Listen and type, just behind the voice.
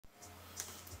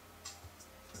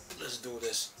do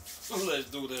this. Let's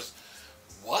do this.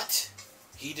 What?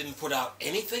 He didn't put out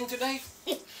anything today?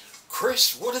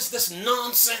 Chris, what is this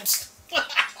nonsense?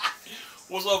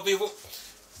 What's up, people?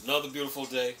 Another beautiful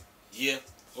day. Yeah,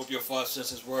 hope your five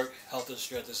senses work. Health and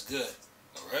strength is good.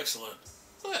 Or excellent.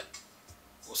 But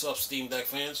what's up, Steam Deck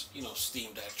fans? You know,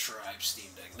 Steam Deck Tribe, Steam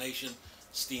Deck Nation,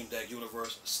 Steam Deck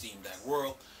Universe, Steam Deck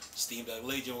World, Steam Deck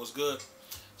Legion was good.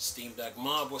 Steam Deck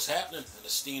Mob, what's happening? And the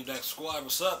Steam Deck Squad,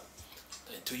 what's up?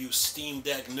 And to you Steam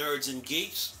Deck nerds and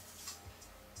geeks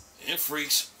and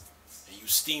freaks, and you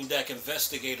Steam Deck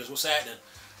investigators, what's happening?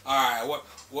 Alright,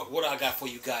 what I got for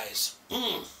you guys?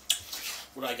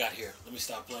 What I got here? Let me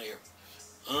stop playing here.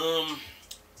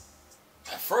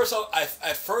 At first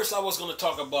I was going to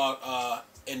talk about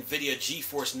NVIDIA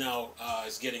GeForce now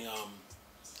is getting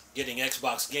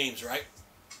Xbox games, right?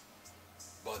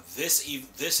 But this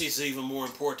is even more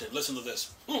important. Listen to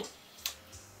this.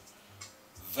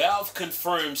 Valve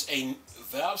confirmed a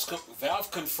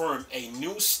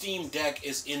new Steam Deck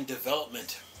is in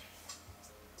development.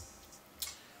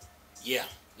 Yeah,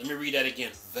 let me read that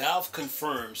again. Valve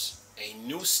confirms a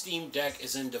new Steam Deck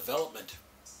is in development.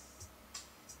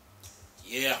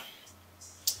 Yeah.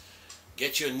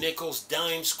 Get your nickels,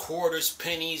 dimes, quarters,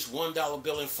 pennies, $1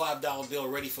 bill and $5 bill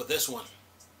ready for this one.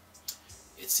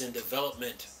 It's in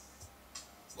development.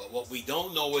 But what we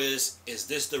don't know is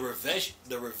this the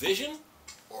revision,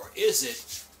 or is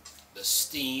it the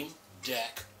Steam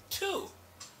Deck 2?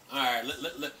 Alright,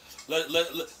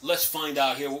 let's find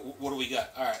out here. What do we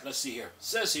got? Alright, let's see here. It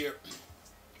says here,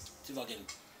 see if I can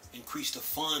increase the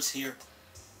fonts here.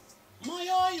 My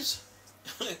eyes.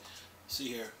 See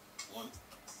here,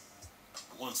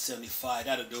 175,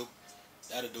 that'll do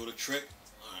the trick.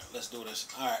 Alright, let's do this.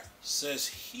 Alright, says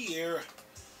here,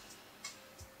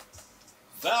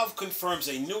 Valve confirms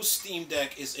a new Steam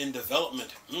Deck is in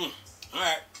development.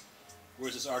 Alright,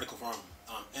 where's this article from?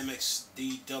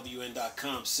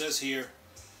 MXDWN.com. Says here,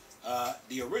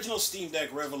 the original Steam Deck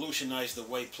revolutionized the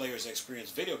way players experience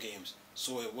video games,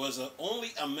 so it was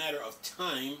only a matter of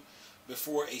time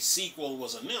before a sequel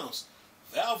was announced.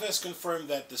 Valve has confirmed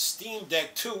that the Steam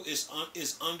Deck 2 is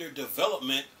under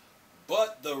development,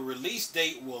 but the release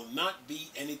date will not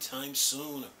be anytime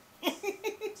soon.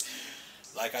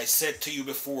 Like I said to you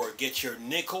before, get your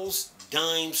nickels,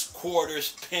 dimes,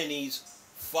 quarters, pennies,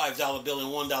 $5 bill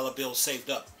and $1 bill saved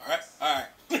up. Alright.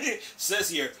 Says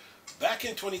here, back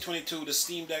in 2022, the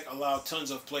Steam Deck allowed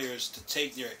tons of players to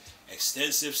take their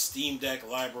extensive Steam Deck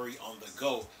library on the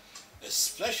go,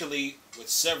 especially with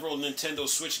several Nintendo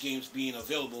Switch games being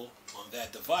available on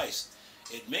that device.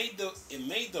 It made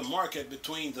the market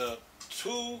between the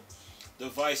two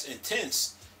device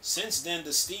intense. Since then,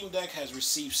 the Steam Deck has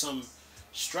received some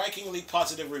strikingly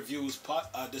positive reviews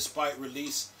despite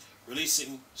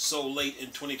releasing so late in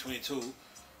 2022.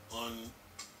 On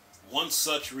one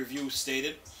such review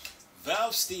stated,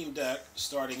 Valve Steam Deck,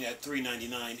 starting at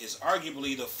 $399, is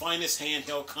arguably the finest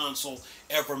handheld console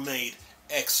ever made.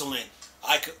 Excellent.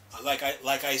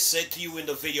 Like I said to you in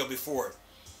the video before,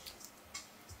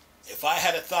 if I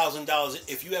had $1,000,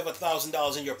 if you have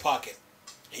 $1,000 in your pocket,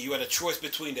 and you had a choice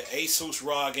between the Asus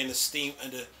ROG and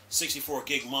the 64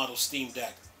 gig model Steam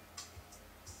Deck,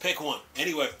 pick one.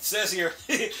 Anyway, it says here,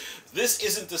 this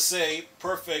isn't to say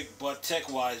perfect but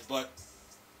tech-wise, but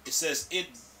it says it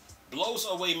blows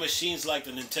away machines like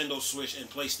the Nintendo Switch and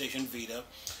PlayStation Vita.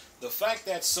 The fact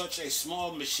that such a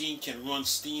small machine can run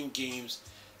Steam games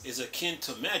is akin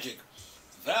to magic.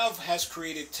 Valve has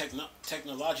created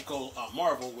technological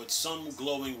marvel with some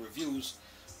glowing reviews.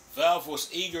 Valve was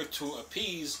eager to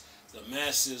appease the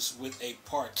masses with a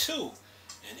part 2.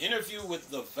 An interview with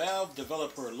the Valve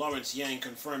developer Lawrence Yang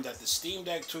confirmed that the Steam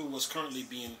Deck 2 was currently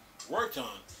being worked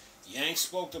on. Yang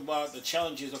spoke about the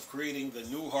challenges of creating the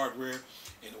new hardware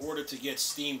in order to get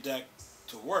Steam Deck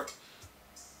to work,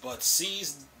 but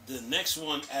sees the next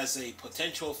one as a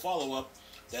potential follow-up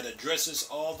that addresses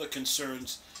all the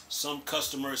concerns some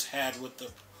customers had with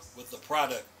the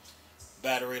product.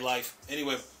 Battery life.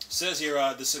 Anyway, says here,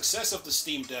 the success of the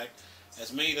Steam Deck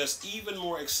has made us even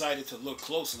more excited to look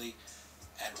closely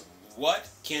at what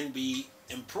can be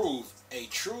improved. A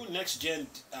true next-gen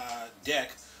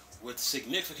deck with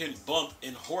significant bump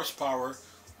in horsepower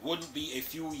wouldn't be a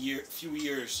few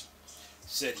years,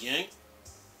 said Yang.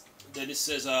 Then it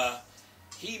says,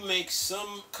 he makes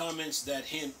some comments that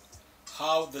hint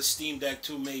how the Steam Deck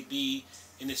 2 may be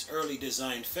in its early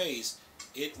design phase.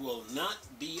 It will not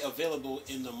be available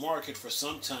in the market for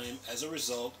some time. As a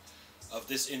result of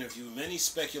this interview, many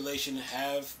speculation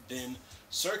have been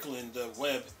circling the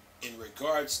web in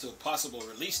regards to possible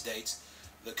release dates.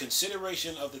 The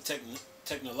consideration of the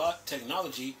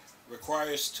technology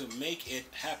requires to make it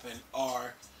happen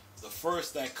are the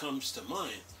first that comes to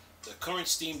mind. The current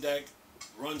Steam Deck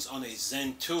runs on a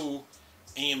Zen 2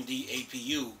 AMD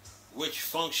APU, which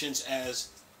functions as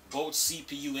both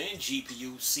CPU and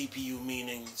GPU. CPU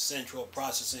meaning Central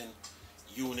Processing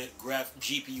Unit,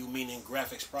 GPU meaning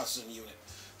Graphics Processing Unit.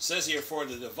 Says here for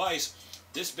the device,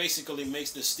 this basically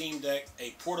makes the Steam Deck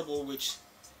a portable, which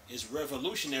is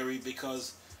revolutionary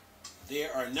because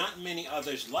there are not many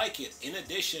others like it. In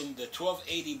addition, the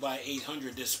 1280 by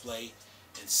 800 display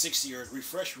and 60Hz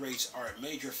refresh rates are a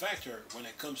major factor when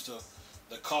it comes to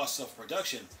the cost of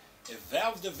production. If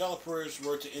Valve developers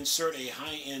were to insert a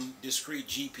high-end discrete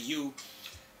GPU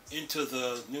into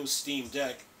the new Steam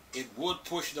Deck, it would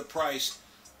push the price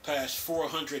past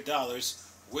 $400,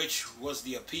 which was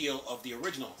the appeal of the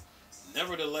original.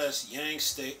 Nevertheless,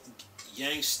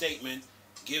 Yang's statement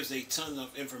gives a ton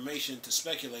of information to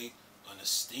speculate on the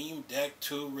Steam Deck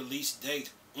 2 release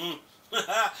date.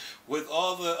 With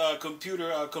all the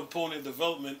computer component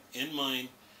development in mind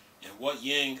and what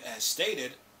Yang has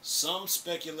stated, some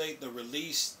speculate the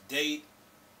release date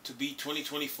to be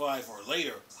 2025 or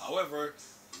later. However,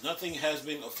 nothing has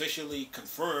been officially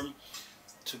confirmed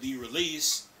to be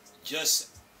released, just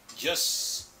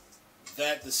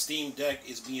that the Steam Deck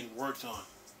is being worked on.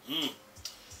 And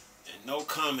no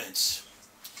comments.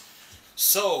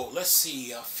 So, let's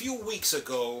see. A few weeks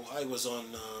ago, I was on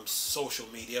social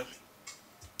media.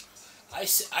 I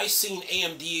seen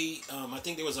AMD, I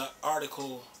think there was an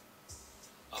article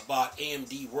about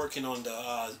AMD working on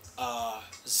the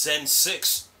Zen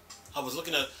 6. I was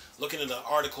looking at the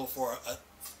article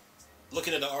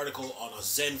on a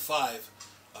Zen 5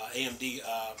 AMD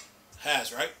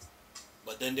has, right?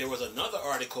 But then there was another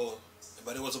article,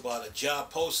 but it was about a job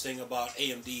posting about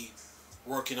AMD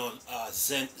working on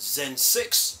Zen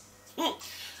 6.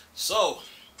 So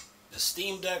the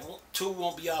Steam Deck 2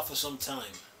 won't be out for some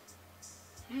time.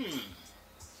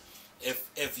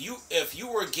 If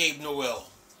you were Gabe Newell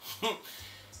and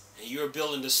you're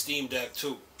building the Steam Deck 2,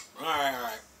 all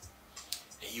right,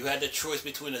 and you had the choice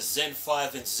between a Zen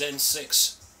 5 and Zen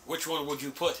 6, which one would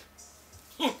you put?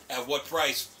 At what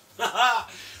price? I'm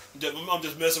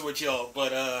just messing with y'all,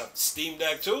 but Steam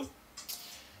Deck 2?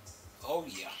 Oh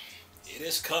yeah, it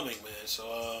is coming, man.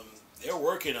 So they're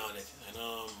working on it, and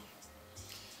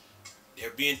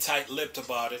they're being tight-lipped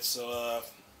about it. So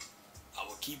I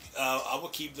will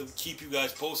keep you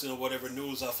guys posted on whatever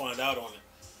news I find out on it.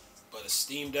 But a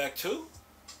Steam Deck 2,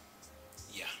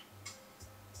 yeah,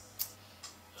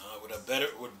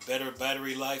 with better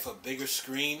battery life, a bigger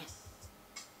screen,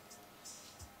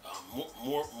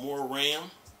 more RAM,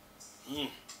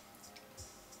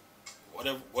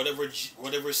 whatever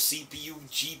CPU,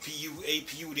 GPU,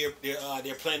 APU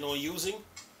they're planning on using.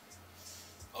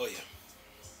 Oh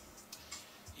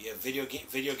yeah, video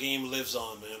game lives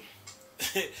on, man.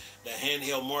 The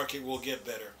handheld market will get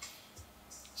better.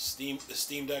 The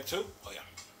Steam Deck 2, oh yeah,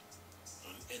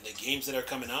 and the games that are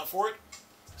coming out for it.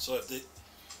 So if the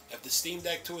Steam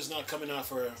Deck 2 is not coming out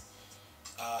for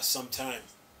some time,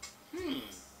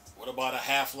 what about a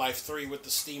Half-Life 3 with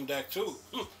the Steam Deck 2,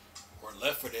 or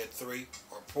Left 4 Dead 3,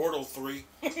 or Portal 3,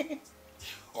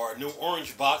 or a new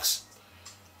Orange Box,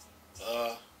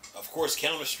 of course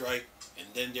Counter-Strike,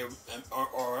 and then there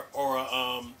or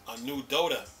a new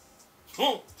Dota.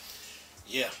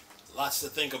 Yeah, lots to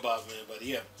think about, man. But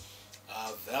yeah,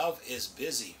 Valve is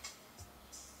busy,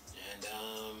 and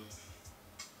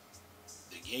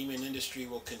the gaming industry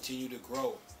will continue to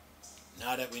grow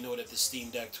now that we know that the Steam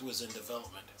Deck 2 is in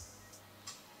development.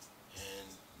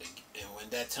 And when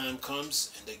that time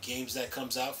comes, and the games that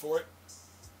comes out for it,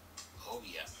 oh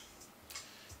yeah.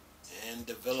 And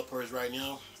developers right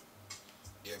now,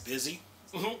 they're busy.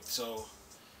 So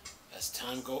as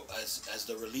time as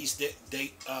the release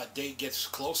date gets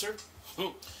closer,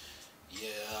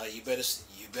 yeah, you better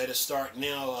start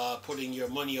now putting your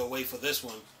money away for this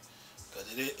one,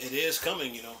 because it is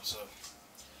coming, you know. So,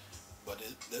 but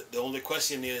the only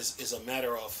question is a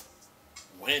matter of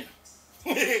when.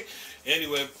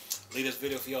 Anyway, leave this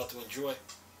video for y'all to enjoy.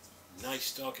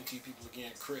 Nice talking to you people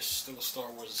again. Chris, still a Star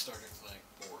Wars and Star Trek flag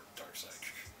board, Dark Side.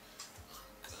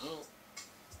 Go.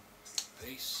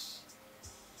 Peace.